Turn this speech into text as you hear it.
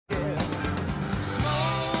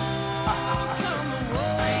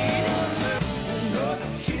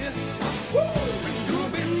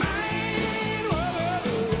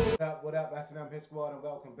up? S&M Hit Squad, and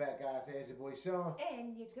welcome back, guys. Here's your boy Sean.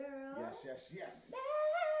 And your girl. Yes.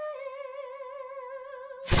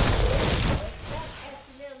 What's up,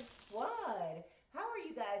 S&M Squad? How are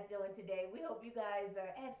you guys doing today? We hope you guys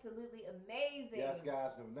are absolutely amazing. Yes,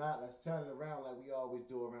 guys. If not, let's turn it around like we always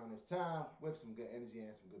do around this time with some good energy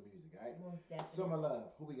and some good music, all right? Most definitely. Summer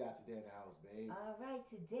Love. Who we got today in the house, babe? All right,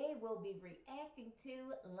 today we'll be reacting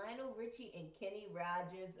to Lionel Richie and Kenny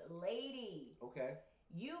Rogers' Lady. Okay.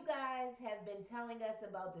 You guys have been telling us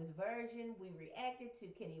about this version. We reacted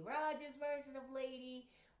to Kenny Rogers' version of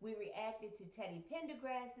Lady. We reacted to Teddy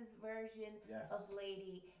Pendergrass's version of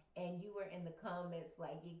Lady. And you were in the comments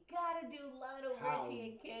like, you gotta do Lionel Richie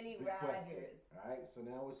and Kenny Rogers. All right, so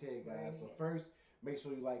now it's here, guys. But first, make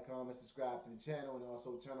sure you like, comment, subscribe to the channel, and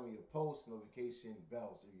also turn on your post notification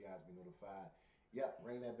bell so you guys be notified. Yep,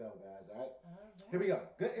 ring that bell, guys. All right. Here we go.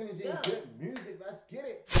 Good energy, good music. Let's get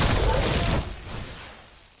it.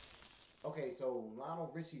 Okay, so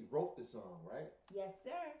Lionel Richie wrote the song, right? Yes,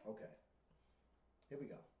 sir. Okay. Here we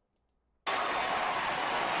go.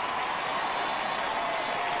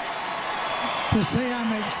 To say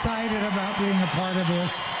I'm excited about being a part of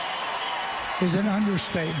this is an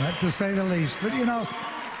understatement, to say the least. But, you know,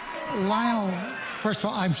 Lionel, first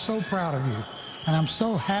of all, I'm so proud of you, and I'm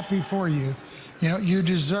so happy for you. You know, you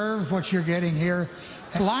deserve what you're getting here.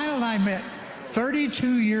 And Lionel and I met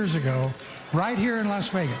 32 years ago right here in Las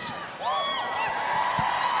Vegas.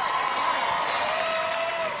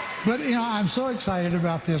 But, you know, I'm so excited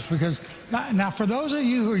about this because now for those of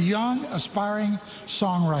you who are young, aspiring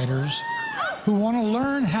songwriters who want to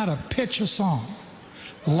learn how to pitch a song,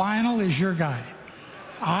 Lionel is your guy.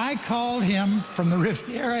 I called him from the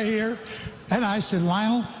Riviera here, and I said,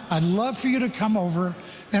 Lionel, I'd love for you to come over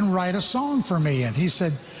and write a song for me. And he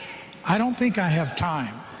said, I don't think I have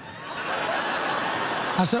time.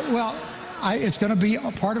 I said, well, it's going to be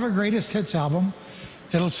a part of a greatest hits album.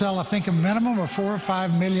 It'll sell, I think, a minimum of 4 or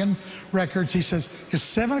 5 million records. He says, it's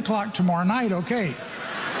 7 o'clock tomorrow night, okay.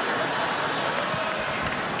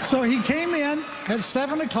 So he came in at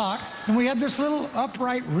 7 o'clock, and we had this little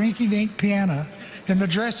upright rinky-dink piano in the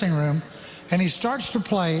dressing room, and he starts to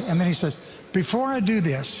play, and then he says, before I do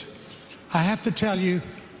this, I have to tell you,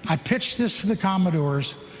 I pitched this to the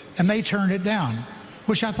Commodores, and they turned it down,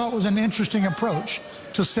 which I thought was an interesting approach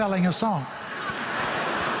to selling a song.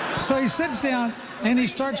 So he sits down, and he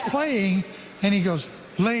starts playing, and he goes,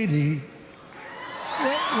 Lady,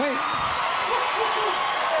 wait.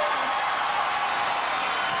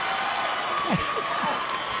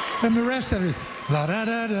 And the rest of it, la da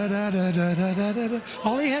da da da da da da da da.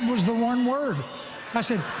 All he had was the one word. I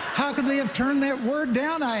said, how could they have turned that word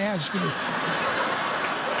down, I ask you?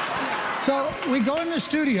 So we go in the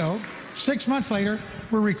studio. 6 months later,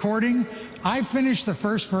 we're recording. I finished the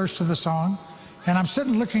first verse of the song, and I'm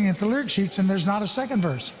sitting looking at the lyric sheets, and there's not a second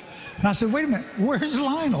verse. And I said, wait a minute, where's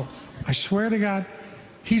Lionel? I swear to God,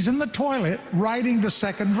 he's in the toilet writing the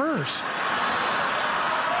second verse.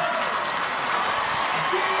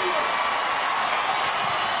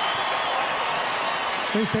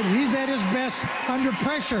 They said he's at his best under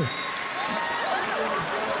pressure.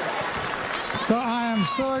 So I am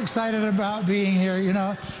so excited about being here, you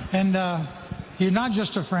know. And you're not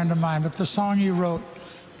just a friend of mine, but the song you wrote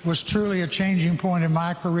was truly a changing point in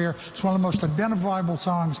my career. It's one of the most identifiable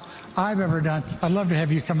songs I've ever done. I'd love to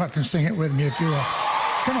have you come up and sing it with me if you will.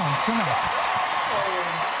 Come on, come on.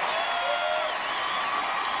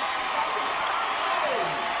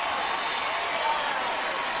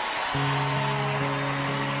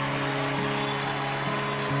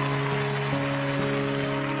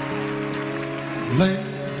 Late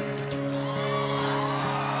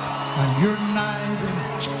on your night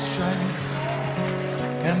and shining,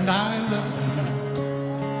 and I love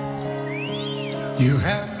you. You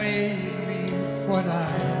have made me what I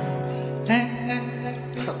am, and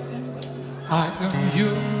I am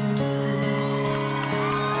yours.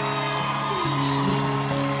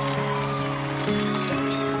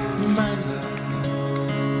 My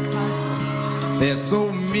love, there's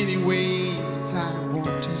so many ways I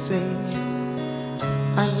want to say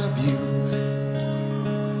I love you.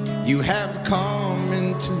 You have come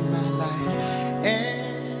into my life and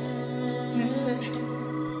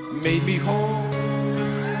made me whole.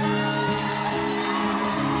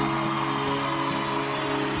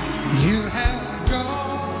 You have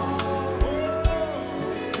gone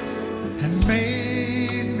and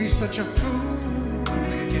made me such a fool,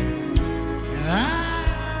 and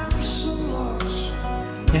I'm so lost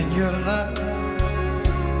in your love.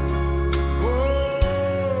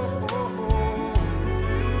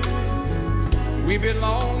 We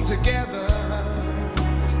belong together.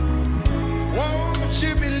 Won't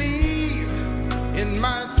you believe in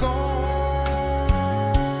my soul.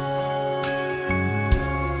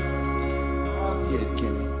 Hit it,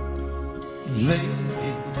 Kenny.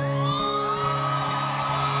 Lady,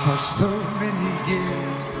 for so many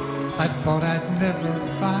years I thought I'd never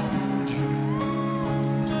find you.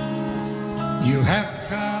 You have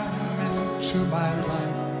come into my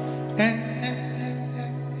life and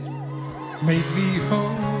made me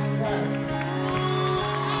whole.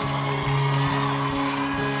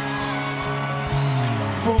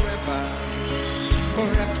 Forever,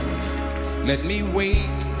 forever, let me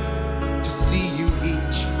wake to see you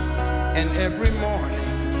each and every morning.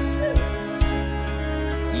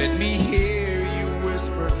 Let me hear you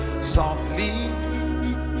whisper softly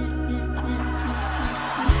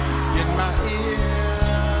in my ear.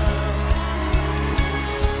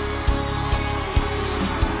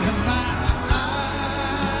 In my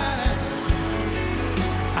eyes,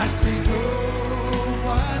 I see no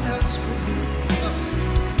one else but you.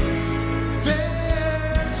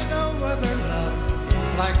 There's no other love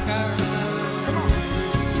like our love. Come on.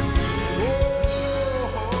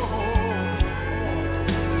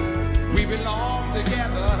 We belong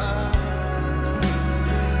together.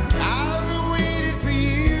 I've waited for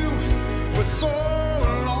you for so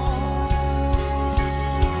long.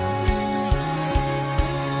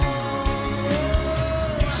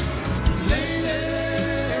 Lady,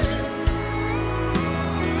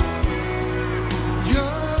 your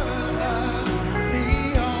love, the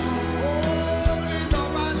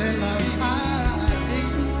only love I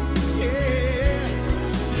need. Yeah.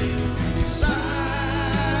 Beside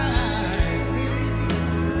me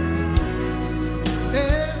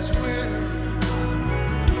is where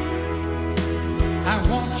I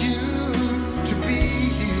want you to be.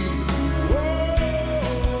 Oh,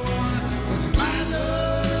 with my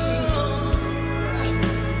love,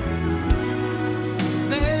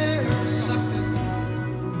 there's something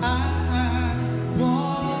I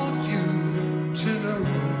want you to know.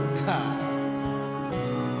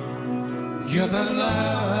 You're the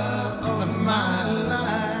love of my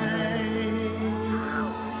life.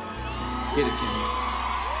 Get it, Kenny.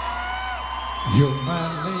 You're my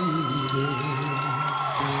lady.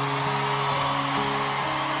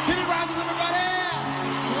 Kenny Rogers, everybody.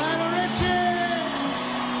 Lionel Richie.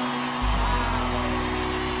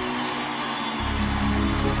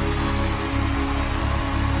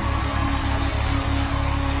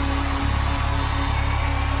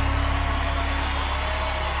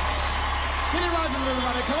 Kenny Rogers,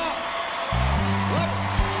 everybody. Come on.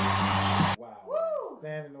 Wow. Woo!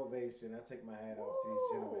 Standing ovation. I take my hat off to these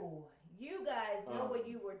gentlemen. Ooh, you guys know what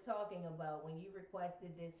you were talking about when you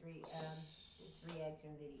requested this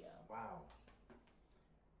reaction video. Wow.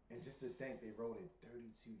 And just to think they wrote it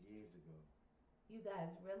 32 years ago. You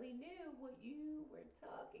guys really knew what you were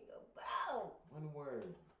talking about. One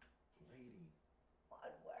word. Lady.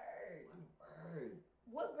 One word. One word.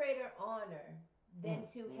 What greater honor than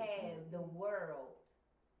to have the world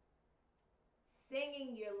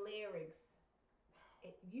singing your lyrics?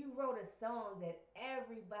 You wrote a song that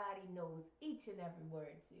everybody knows each and every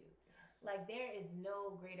word to. Yes. Like there is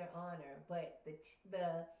no greater honor, but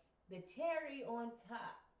the cherry on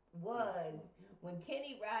top was when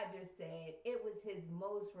Kenny Rogers said it was his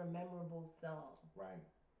most memorable song. Right.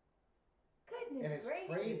 Goodness And it's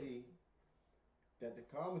gracious. crazy that the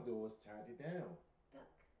Commodores turned it down. Look,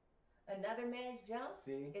 another man's jump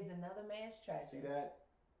See? is another man's treasure. See that?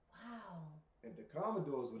 Wow. If the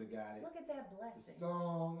Commodores would have got it, Look at that blessing. the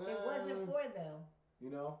song, It wasn't for them.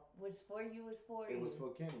 You know? Which for you was for you. It was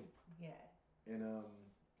for Kenny. Yes. And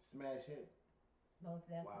smash hit. Most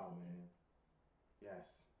definitely. Wow, man. Yes,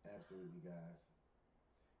 absolutely, guys.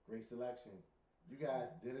 Great selection. You guys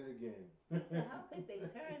did it again. They said, how could they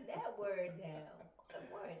turn that word down? What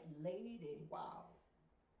word, lady? Wow.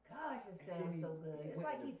 Gosh, it sounds so good. It's went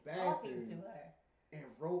like in he's the talking to bathroom her. and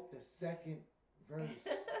wrote the second verse.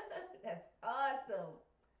 That's awesome.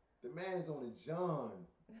 The man is on a John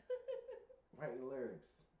writing lyrics.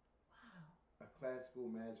 Wow. A classical,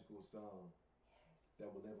 magical song that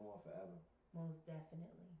will live on forever. Most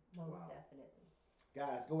definitely. Most definitely.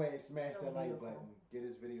 Guys, go ahead and smash So that like beautiful. button. Give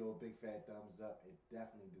this video a big fat thumbs up. It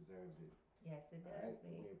definitely deserves it. Yes, it does, All right?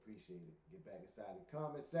 babe. We appreciate it. Get back inside the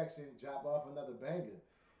comment section. Drop off another banger.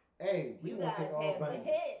 Hey, we You gonna guys take all have bangers.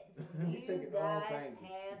 the hits. We You taking all guys bangers.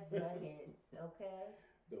 have the hits, okay?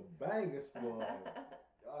 The banger squad.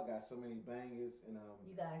 Y'all got so many bangers, and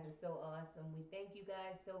you guys are so awesome. We thank you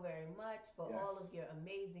guys so very much for all of your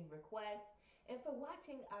amazing requests and for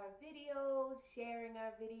watching our videos, sharing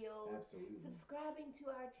our videos, absolutely, subscribing to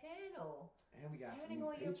our channel, and we got turning some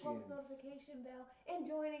new on your post Patreons. notification bell, and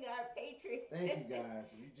joining our Patreon. Thank you guys.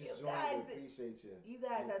 If you just joined, we appreciate you. You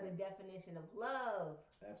guys are the definition of love.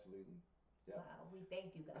 Absolutely. Yep. Wow, we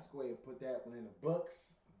thank you guys. Let's go ahead and put that one in the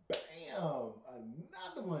books. Bam!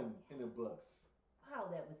 Another one in the books. Wow,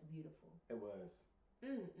 that was beautiful. It was.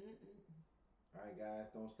 All right, guys,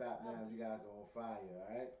 don't stop now. You guys are on fire, all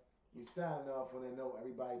right? We signing off on a note.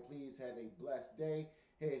 Everybody, please have a blessed day.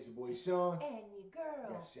 Here's your boy Sean. And your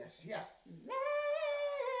girl. Yes.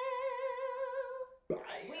 Mel.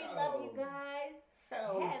 We love you guys.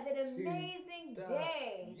 Have an amazing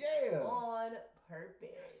day. Yeah. On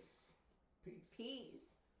purpose. Peace. Peace.